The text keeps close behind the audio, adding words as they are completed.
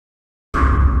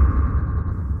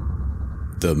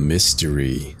The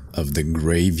Mystery of the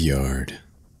Graveyard,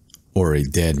 or A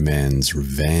Dead Man's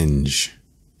Revenge,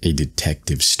 a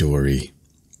detective story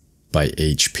by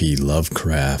H.P.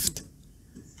 Lovecraft.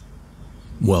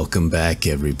 Welcome back,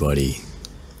 everybody.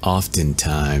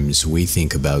 Oftentimes, we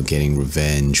think about getting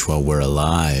revenge while we're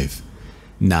alive.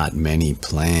 Not many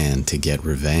plan to get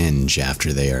revenge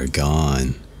after they are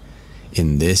gone.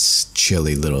 In this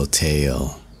chilly little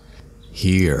tale,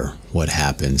 hear what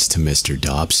happens to Mr.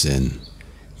 Dobson.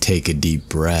 Take a deep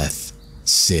breath,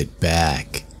 sit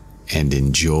back, and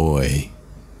enjoy.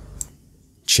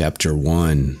 Chapter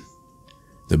 1.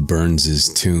 The Burns'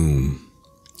 Tomb.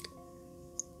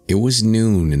 It was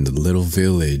noon in the little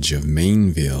village of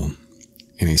Mainville,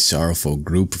 and a sorrowful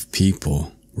group of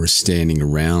people were standing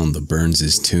around the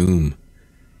Burns' tomb.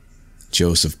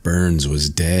 Joseph Burns was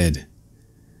dead.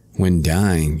 When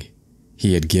dying,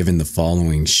 he had given the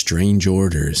following strange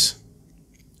orders.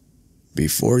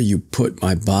 "Before you put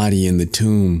my body in the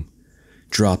tomb,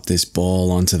 drop this ball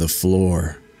onto the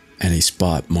floor at a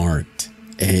spot marked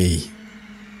A."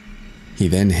 He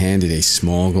then handed a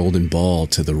small golden ball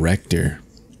to the rector.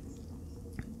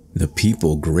 The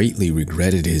people greatly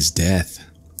regretted his death.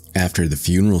 After the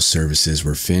funeral services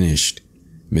were finished,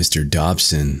 Mr.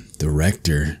 Dobson, the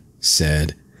rector,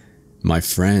 said, "My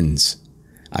friends,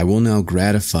 I will now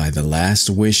gratify the last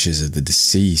wishes of the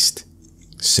deceased."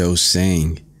 So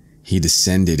saying, he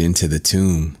descended into the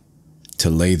tomb to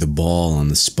lay the ball on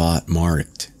the spot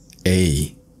marked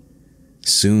A.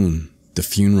 Soon, the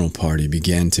funeral party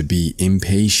began to be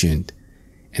impatient,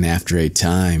 and after a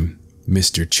time,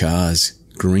 Mr. Chas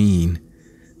Green,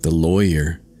 the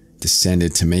lawyer,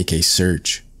 descended to make a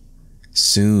search.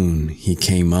 Soon, he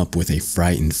came up with a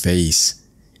frightened face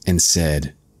and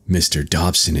said, "Mr.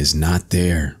 Dobson is not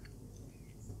there."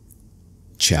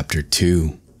 Chapter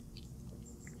 2.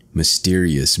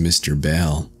 Mysterious Mr.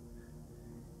 Bell.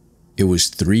 It was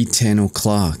 3:10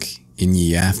 o'clock in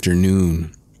the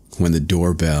afternoon when the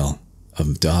doorbell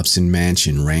of Dobson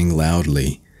Mansion rang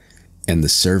loudly, and the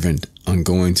servant, on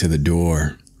going to the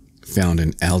door, found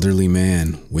an elderly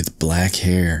man with black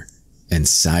hair and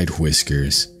side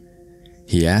whiskers.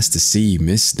 He asked to see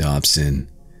Miss Dobson.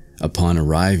 Upon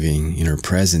arriving in her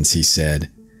presence, he said,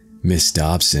 "Miss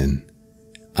Dobson,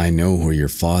 I know where your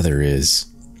father is,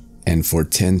 and for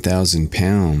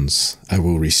 £10,000 I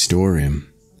will restore him.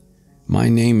 My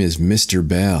name is Mr.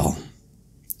 Bell."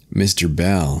 "Mr.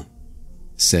 Bell,"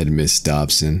 said Miss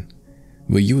Dobson,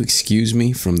 "will you excuse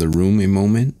me from the room a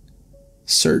moment?"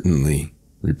 "Certainly,"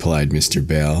 replied Mr.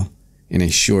 Bell. In a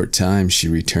short time she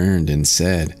returned and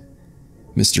said,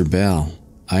 "Mr. Bell,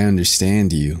 I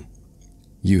understand you.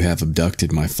 You have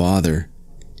abducted my father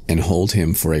and hold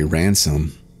him for a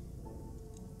ransom."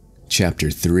 Chapter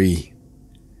 3.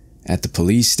 At the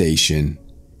police station,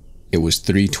 it was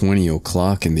 3:20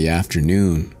 o'clock in the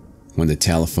afternoon when the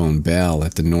telephone bell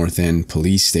at the North End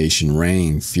police station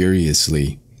rang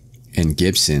furiously, and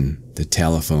Gibson, the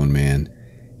telephone man,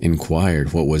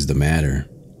 inquired what was the matter.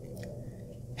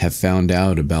 "Have found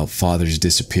out about father's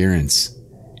disappearance,"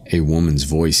 a woman's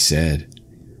voice said.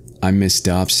 "I'm Miss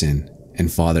Dobson,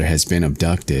 and father has been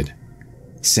abducted.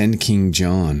 Send King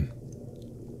John."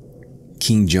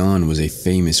 King John was a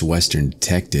famous Western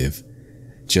detective.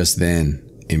 Just then,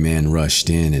 a man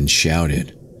rushed in and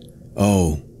shouted,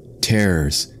 "Oh,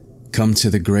 terrors, come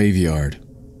to the graveyard."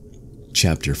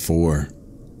 Chapter 4.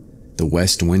 The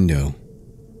West Window.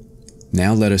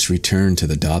 Now let us return to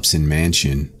the Dobson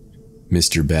Mansion.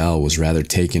 Mr. Bell was rather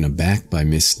taken aback by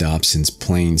Miss Dobson's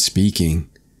plain speaking,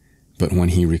 but when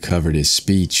he recovered his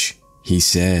speech, he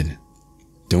said,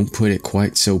 "Don't put it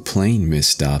quite so plain,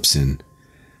 Miss Dobson,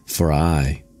 for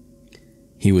I—"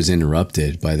 He was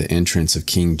interrupted by the entrance of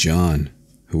King John,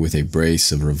 who with a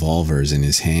brace of revolvers in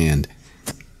his hand,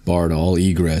 barred all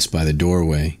egress by the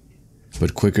doorway.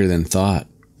 But quicker than thought,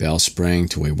 Bell sprang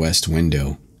to a west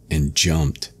window and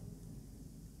jumped.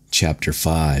 Chapter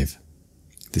 5.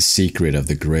 The Secret of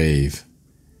the Grave.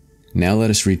 Now let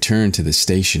us return to the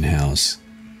station house.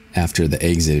 After the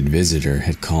exited visitor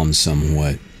had calmed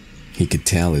somewhat, he could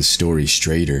tell his story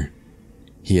straighter.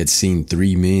 He had seen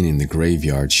 3 men in the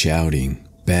graveyard shouting,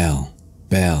 "Bell,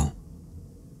 Bell,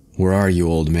 where are you,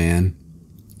 old man?"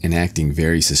 and acting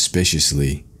very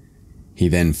suspiciously. He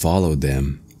then followed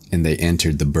them, and they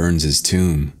entered the Burns'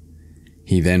 tomb.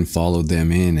 He then followed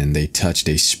them in, and they touched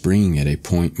a spring at a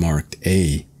point marked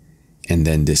A, and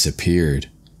then disappeared.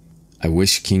 "I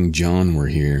wish King John were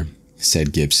here,"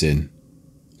 said Gibson.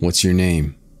 "What's your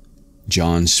name?"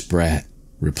 "John Spratt,"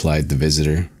 replied the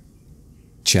visitor.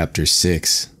 Chapter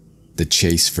 6. The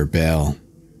Chase for Bell.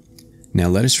 Now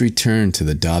let us return to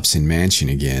the Dobson Mansion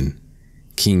again.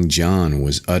 King John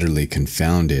was utterly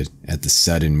confounded at the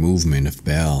sudden movement of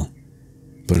Bell,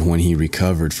 but when he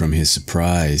recovered from his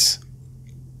surprise,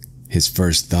 his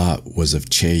first thought was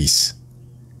of chase.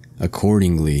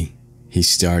 Accordingly, he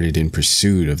started in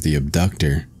pursuit of the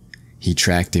abductor. He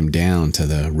tracked him down to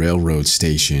the railroad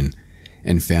station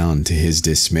and found to his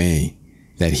dismay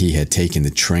that he had taken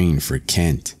the train for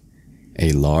Kent,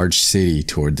 a large city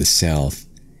toward the south,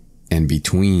 and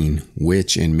between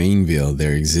which and Mainville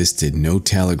there existed no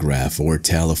telegraph or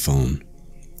telephone.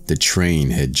 The train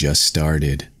had just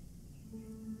started.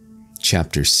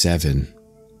 Chapter 7.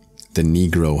 The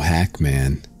Negro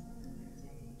Hackman.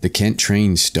 The Kent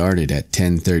train started at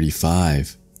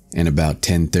 10:35, and about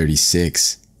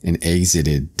 10:36, an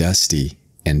exited, dusty,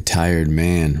 and tired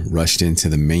man rushed into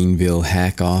the Mainville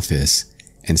hack office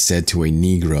and said to a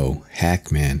Negro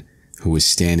hackman who was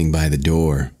standing by the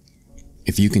door,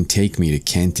 "If you can take me to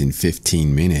Kent in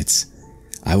 15 minutes,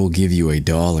 I will give you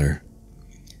 $1.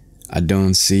 "I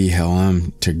don't see how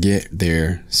I'm to get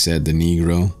there," said the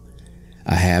Negro.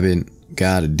 "I haven't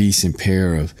got a decent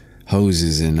pair of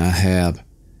hoses and I have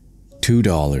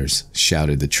 $2,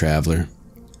 shouted the traveler.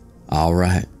 "All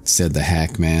right," said the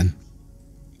hackman.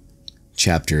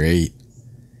 Chapter 8.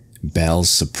 Bell's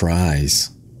Surprise.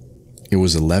 It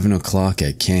was 11 o'clock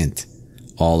at Kent.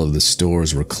 All of the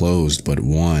stores were closed but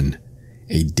one,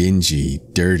 a dingy,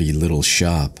 dirty little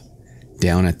shop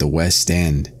down at the West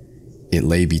End. It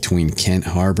lay between Kent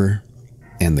Harbor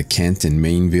and the Kent and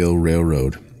Mainville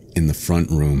Railroad. In the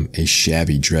front room, a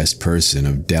shabby dressed person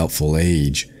of doubtful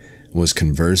age was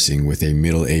conversing with a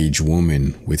middle-aged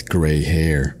woman with gray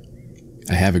hair.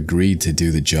 "I have agreed to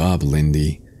do the job,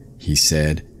 Lindy," he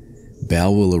said.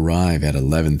 "Bell will arrive at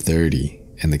 11:30,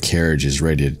 and the carriage is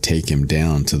ready to take him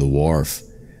down to the wharf,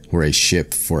 where a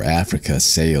ship for Africa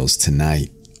sails tonight."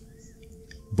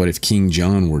 "But if King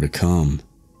John were to come,"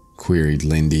 queried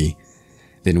Lindy,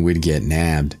 "then we'd get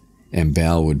nabbed, and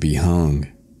Bell would be hung,"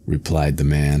 replied the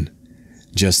man.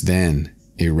 Just then,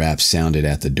 a rap sounded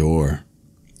at the door.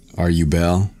 "Are you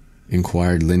Bell?"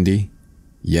 inquired Lindy.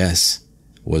 "Yes,"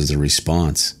 was the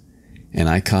response, "and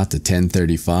I caught the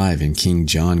 10:35 and King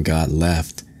John got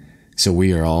left, so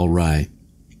we are all right."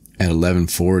 At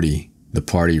 11:40, the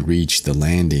party reached the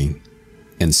landing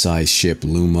and saw a ship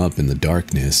loom up in the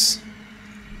darkness.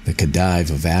 The Khedive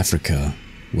of Africa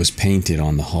was painted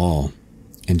on the hull,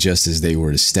 and just as they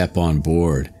were to step on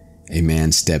board, a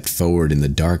man stepped forward in the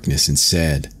darkness and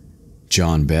said,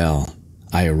 "John Bell,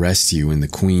 I arrest you in the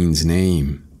Queen's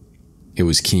name." It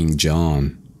was King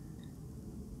John.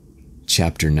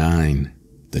 Chapter 9.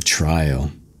 The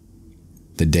Trial.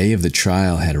 The day of the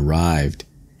trial had arrived,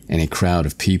 and a crowd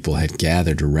of people had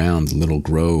gathered around the little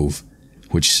grove,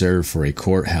 which served for a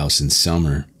courthouse in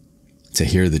summer, to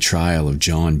hear the trial of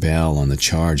John Bell on the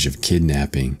charge of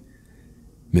kidnapping.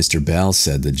 "Mr. Bell,"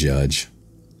 said the judge,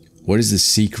 "what is the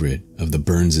secret of the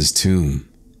Burns' tomb?"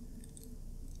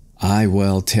 "I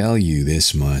will tell you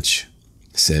this much,"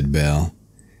 said Bell.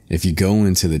 "If you go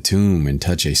into the tomb and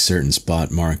touch a certain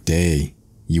spot marked A,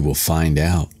 you will find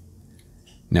out."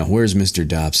 "Now where's Mr.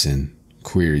 Dobson?"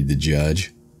 queried the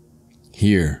judge.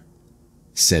 "Here,"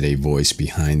 said a voice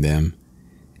behind them,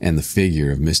 and the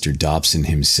figure of Mr. Dobson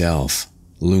himself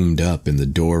loomed up in the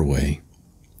doorway.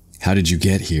 "How did you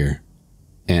get here?"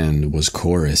 and was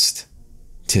chorused.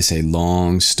 "'Tis a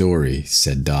long story,"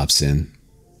 said Dobson.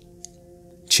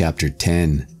 Chapter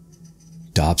 10.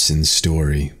 Dobson's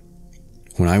Story.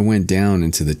 "When I went down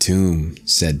into the tomb,"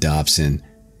 said Dobson,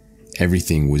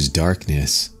 "everything was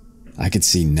darkness. I could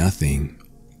see nothing.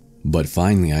 But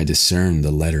finally I discerned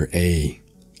the letter A,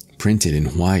 printed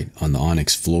in white on the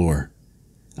onyx floor.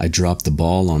 I dropped the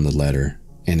ball on the letter,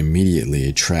 and immediately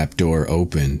a trap door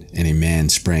opened and a man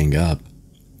sprang up.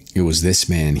 It was this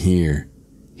man here,"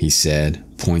 he said,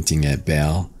 pointing at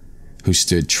Bell, who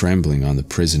stood trembling on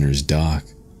the prisoner's dock,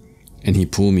 "and he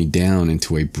pulled me down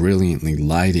into a brilliantly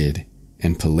lighted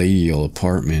and palatial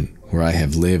apartment where I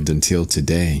have lived until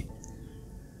today.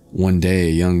 One day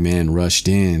a young man rushed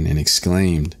in and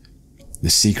exclaimed, 'The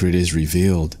secret is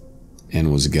revealed,'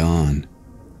 and was gone.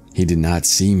 He did not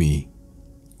see me.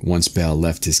 Once Bell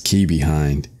left his key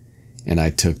behind, and I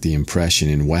took the impression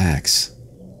in wax,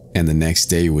 and the next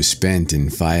day was spent in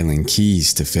filing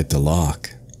keys to fit the lock.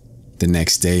 The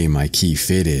next day my key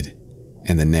fitted,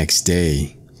 and the next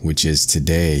day, which is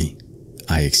today,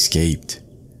 I escaped."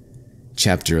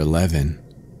 Chapter 11.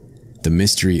 The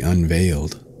Mystery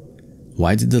Unveiled.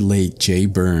 "Why did the late J.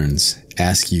 Burns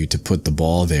ask you to put the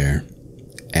ball there,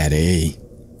 at A?"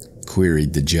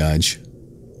 queried the judge.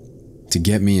 "To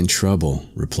get me in trouble,"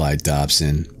 replied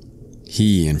Dobson.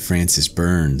 "He and Francis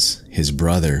Burns, his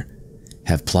brother,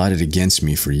 have plotted against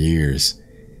me for years,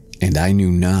 and I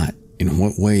knew not in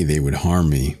what way they would harm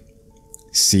me.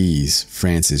 Seize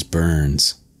Francis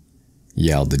Burns,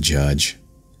 yelled the judge.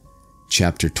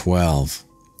 Chapter 12.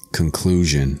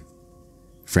 Conclusion.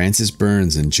 Francis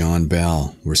Burns and John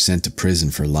Bell were sent to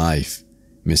prison for life.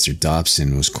 Mr.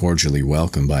 Dobson was cordially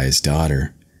welcomed by his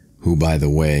daughter, who, by the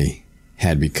way,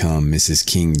 had become Mrs.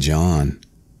 King John.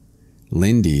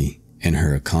 Lindy and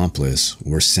her accomplice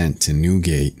were sent to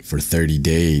Newgate for 30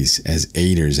 days as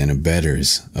aiders and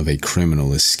abettors of a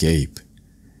criminal escape.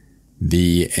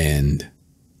 The end.